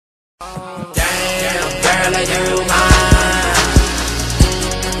Damn, girl, are you mine?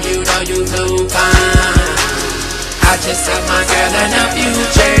 You know you too fine. I just saw my girl in the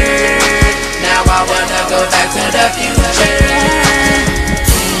future. Now I wanna go back to the future.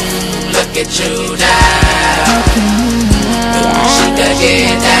 Look at you now. She could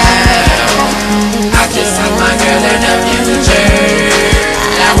get down. I just saw my girl in the future.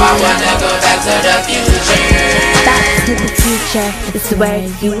 Now I wanna go back to the future. Back to the future is where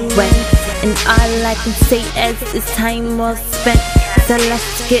you went, and all I can say is it's time well spent. So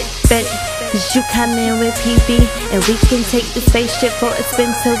let's get bent, 'cause you come in with PB, and we can take the spaceship for a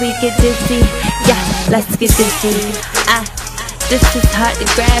spin so we get dizzy. Yeah, let's get dizzy. This is hard to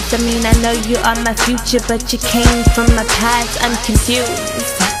grasp. I mean, I know you are my future, but you came from my past. I'm confused,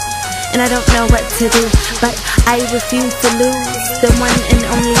 and I don't know what to do, but I refuse to lose the one and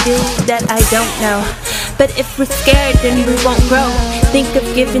only you that I don't know. But if we're scared, then we won't grow. Think of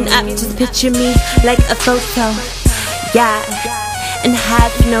giving up, just picture me like a photo. Yeah, and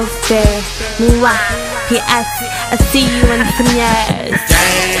have no fear. Mwah. P.S. I'll see you in some years.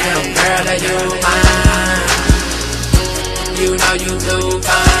 Damn, girl, are you mine? You know you too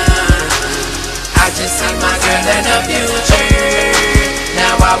fine. I just see my girl in the future.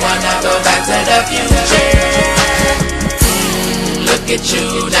 Now I wanna go back to the future. Look at you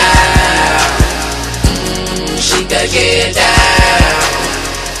now. She could get down.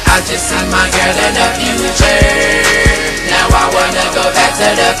 I just see my girl in the future. Now I wanna go back to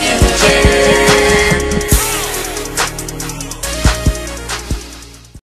the future.